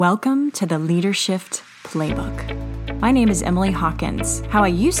Welcome to the Leadership Playbook. My name is Emily Hawkins. How I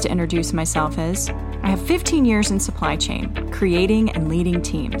used to introduce myself is, I have 15 years in supply chain, creating and leading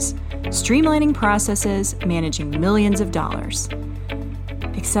teams, streamlining processes, managing millions of dollars.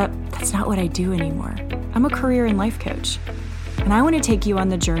 Except that's not what I do anymore. I'm a career and life coach. And I want to take you on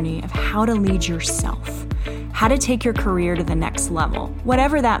the journey of how to lead yourself, how to take your career to the next level,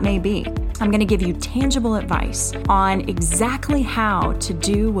 whatever that may be. I'm going to give you tangible advice on exactly how to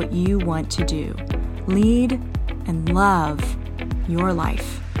do what you want to do. Lead and love your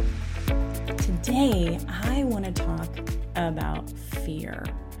life. Today, I want to talk about fear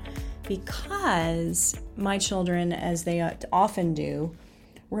because my children, as they often do,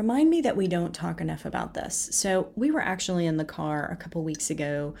 remind me that we don't talk enough about this. So we were actually in the car a couple weeks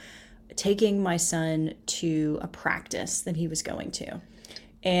ago taking my son to a practice that he was going to.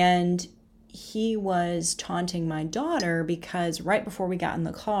 And he was taunting my daughter because right before we got in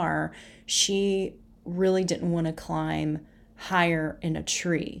the car, she really didn't want to climb higher in a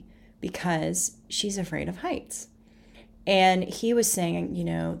tree because she's afraid of heights. And he was saying,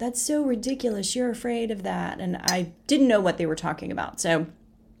 that's so ridiculous. You're afraid of that. And I didn't know what they were talking about. So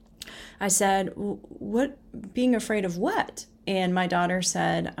I said, what? Being afraid of what? And my daughter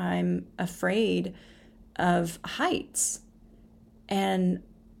said, I'm afraid of heights. And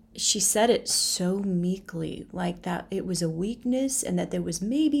she said it so meekly, like that it was a weakness and that there was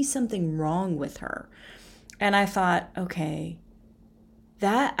maybe something wrong with her. And I thought, okay,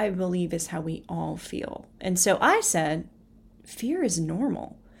 that I believe is how we all feel. And so I said, fear is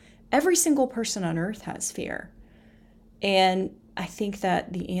normal. Every single person on earth has fear. And I think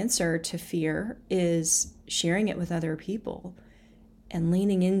that the answer to fear is sharing it with other people and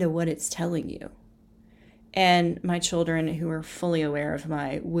leaning into what it's telling you. And my children, who are fully aware of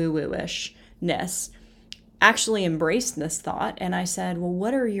my woo-woo-ishness, actually embraced this thought. And I said, well,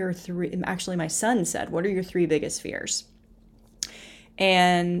 what are your three, actually my son said, what are your three biggest fears?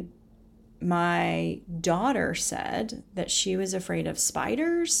 And my daughter said that she was afraid of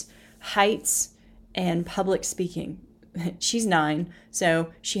spiders, heights, and public speaking. She's 9,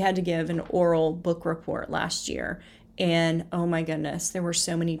 so she had to give an oral book report last year. And oh my goodness, there were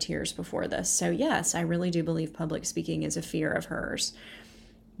so many tears before this. So yes, I really do believe public speaking is a fear of hers.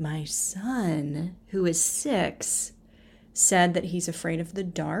 My son, who is 6, said that he's afraid of the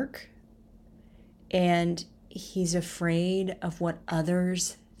dark and he's afraid of what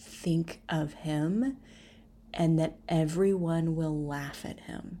others think of him and that everyone will laugh at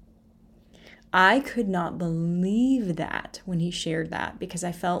him. I could not believe that when he shared that because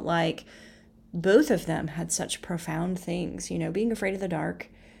I felt like both of them had such profound things. Being afraid of the dark,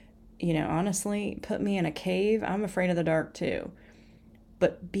 honestly, put me in a cave. I'm afraid of the dark too.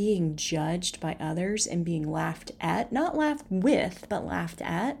 But being judged by others and being laughed at, not laughed with, but laughed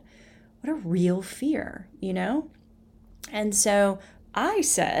at, what a real fear, And so I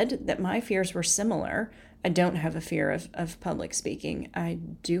said that my fears were similar. I don't have a fear of public speaking. I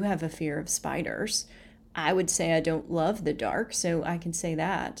do have a fear of spiders. I would say I don't love the dark, so I can say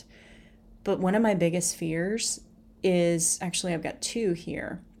that. But one of my biggest fears is, actually I've got 2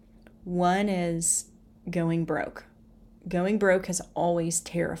 here. One is going broke. Going broke has always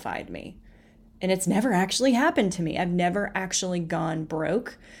terrified me. And it's never actually happened to me. I've never actually gone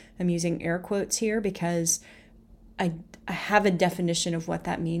broke. I'm using air quotes here because I have a definition of what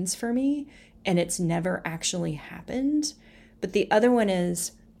that means for me, and it's never actually happened. But the other one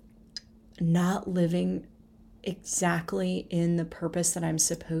is not living exactly in the purpose that I'm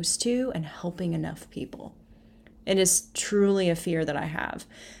supposed to and helping enough people. It is truly a fear that I have,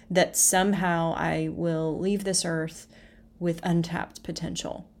 that somehow I will leave this earth with untapped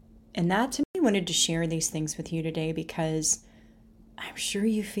potential. And that to me, I wanted to share these things with you today because I'm sure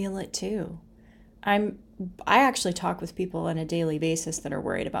you feel it too. I actually talk with people on a daily basis that are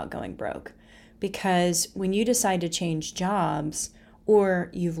worried about going broke because when you decide to change jobs or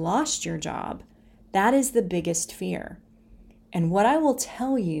you've lost your job, that is the biggest fear. And what I will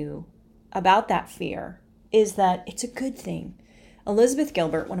tell you about that fear is that it's a good thing. Elizabeth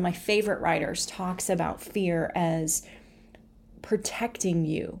Gilbert, one of my favorite writers, talks about fear as protecting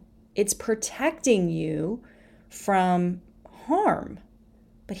you. It's protecting you from harm.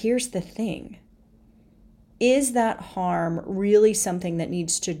 But here's the thing. Is that harm really something that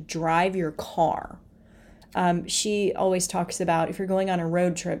needs to drive your car? She always talks about if you're going on a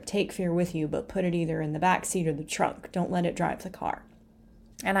road trip, take fear with you, but put it either in the back seat or the trunk. Don't let it drive the car.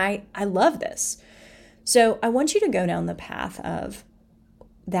 And I love this. So I want you to go down the path of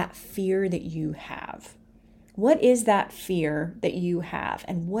that fear that you have. What is that fear that you have?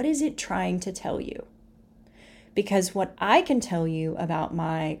 And what is it trying to tell you? Because what I can tell you about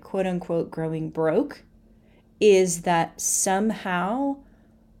my quote unquote growing broke is that somehow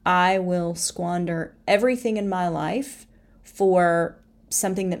I will squander everything in my life for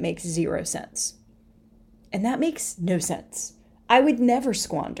something that makes 0 sense. And that makes no sense. I would never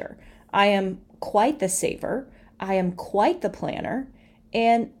squander. I am quite the saver. I am quite the planner.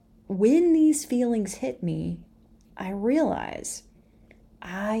 And when these feelings hit me, I realize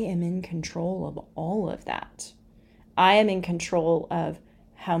I am in control of all of that. I am in control of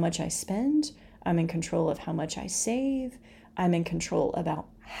how much I spend. I'm in control of how much I save. I'm in control about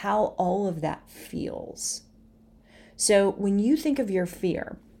how all of that feels. So when you think of your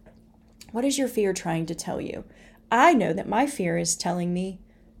fear, what is your fear trying to tell you? I know that my fear is telling me,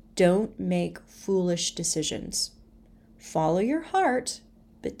 don't make foolish decisions. Follow your heart,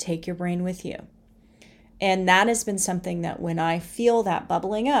 but take your brain with you. And that has been something that when I feel that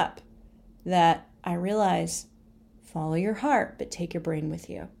bubbling up, that I realize, follow your heart, but take your brain with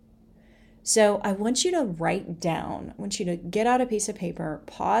you. So I want you to write down, I want you to get out a piece of paper,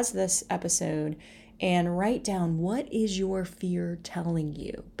 pause this episode, and write down, what is your fear telling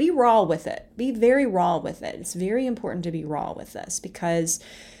you? Be raw with it. Be very raw with it. It's very important to be raw with this because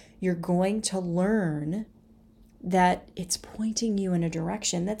you're going to learn that it's pointing you in a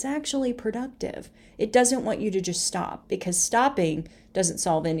direction that's actually productive. It doesn't want you to just stop, because stopping doesn't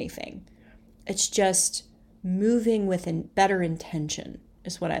solve anything. It's just moving with a better intention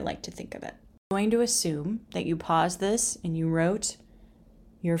is what I like to think of it. I'm going to assume that you paused this and you wrote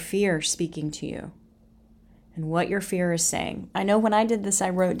your fear speaking to you and what your fear is saying. I know when I did this, I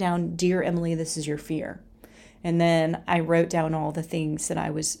wrote down, "Dear Emily, this is your fear." And then I wrote down all the things that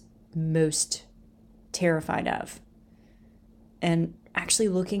I was most terrified of. And actually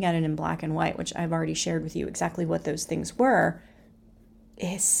looking at it in black and white, which I've already shared with you exactly what those things were,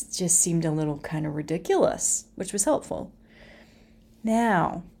 it just seemed a little kind of ridiculous, which was helpful.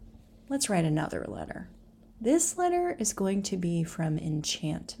 Now, let's write another letter. This letter is going to be from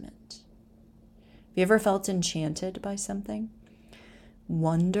Enchantment. Have you ever felt enchanted by something?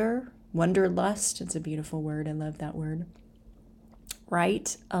 Wanderlust, it's a beautiful word. I love that word.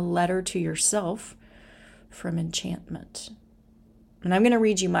 Write a letter to yourself from Enchantment. And I'm going to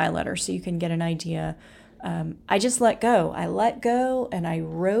read you my letter so you can get an idea. I just let go. I let go and I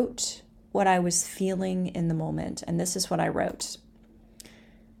wrote what I was feeling in the moment. And this is what I wrote.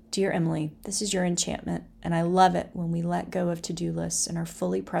 Dear Emily, this is your enchantment, and I love it when we let go of to-do lists and are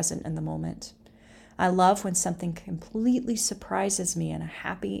fully present in the moment. I love when something completely surprises me in a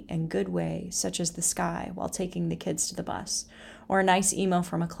happy and good way, such as the sky while taking the kids to the bus, or a nice email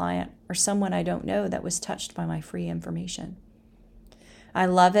from a client or someone I don't know that was touched by my free information. I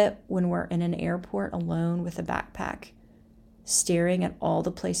love it when we're in an airport alone with a backpack, staring at all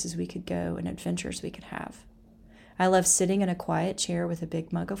the places we could go and adventures we could have. I love sitting in a quiet chair with a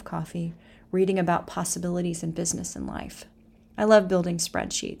big mug of coffee, reading about possibilities in business and life. I love building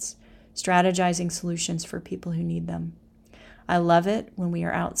spreadsheets, strategizing solutions for people who need them. I love it when we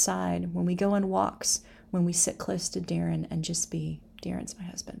are outside, when we go on walks, when we sit close to Darren and just be. Darren's my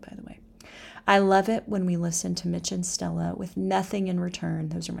husband, by the way. I love it when we listen to Mitch and Stella with nothing in return.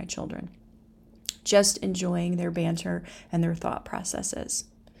 Those are my children. Just enjoying their banter and their thought processes.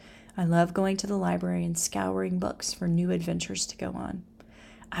 I love going to the library and scouring books for new adventures to go on.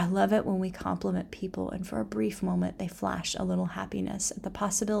 I love it when we compliment people and for a brief moment they flash a little happiness at the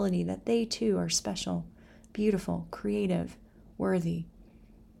possibility that they too are special, beautiful, creative, worthy.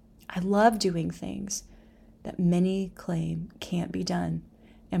 I love doing things that many claim can't be done,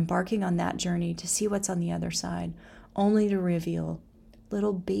 embarking on that journey to see what's on the other side, only to reveal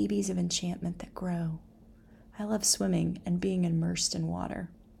little babies of enchantment that grow. I love swimming and being immersed in water.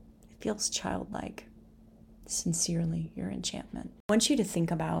 It feels childlike. Sincerely, your enchantment. I want you to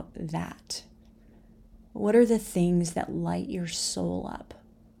think about that. What are the things that light your soul up?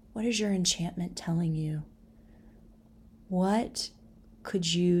 What is your enchantment telling you? What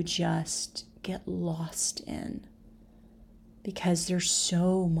could you just get lost in? Because there's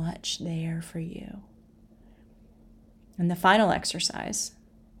so much there for you. And the final exercise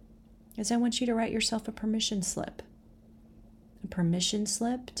is I want you to write yourself a permission slip. A permission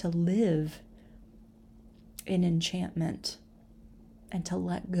slip to live in enchantment and to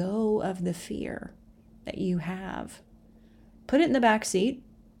let go of the fear that you have. Put it in the back seat.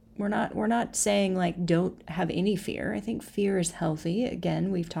 We're not saying like don't have any fear. I think fear is healthy.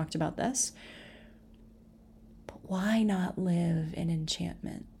 Again, we've talked about this. But why not live in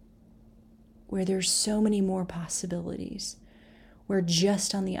enchantment where there's so many more possibilities, where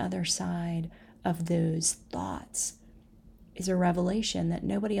just on the other side of those thoughts is a revelation that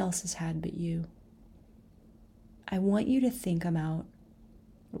nobody else has had but you. I want you to think about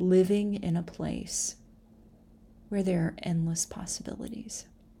living in a place where there are endless possibilities.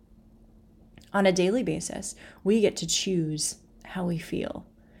 On a daily basis, we get to choose how we feel.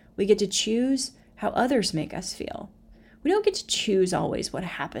 We get to choose how others make us feel. We don't get to choose always what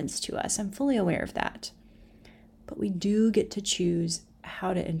happens to us. I'm fully aware of that. But we do get to choose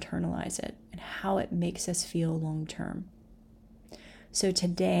how to internalize it and how it makes us feel long term. So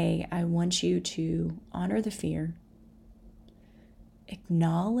today, I want you to honor the fear,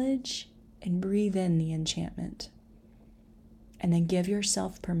 acknowledge and breathe in the enchantment, and then give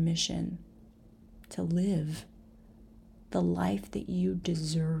yourself permission to live the life that you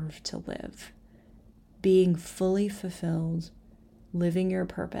deserve to live, being fully fulfilled, living your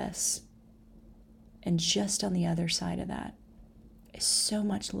purpose. And just on the other side of that is so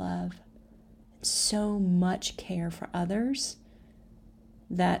much love, and so much care for others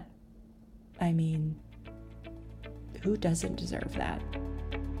that, who doesn't deserve that?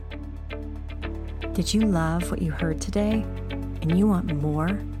 Did you love what you heard today and you want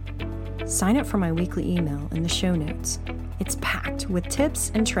more? Sign up for my weekly email in the show notes. It's packed with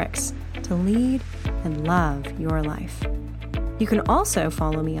tips and tricks to lead and love your life. You can also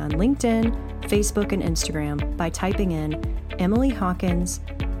follow me on LinkedIn, Facebook, and Instagram by typing in Emily Hawkins,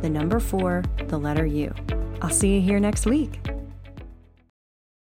 the number 4, the letter U. I'll see you here next week.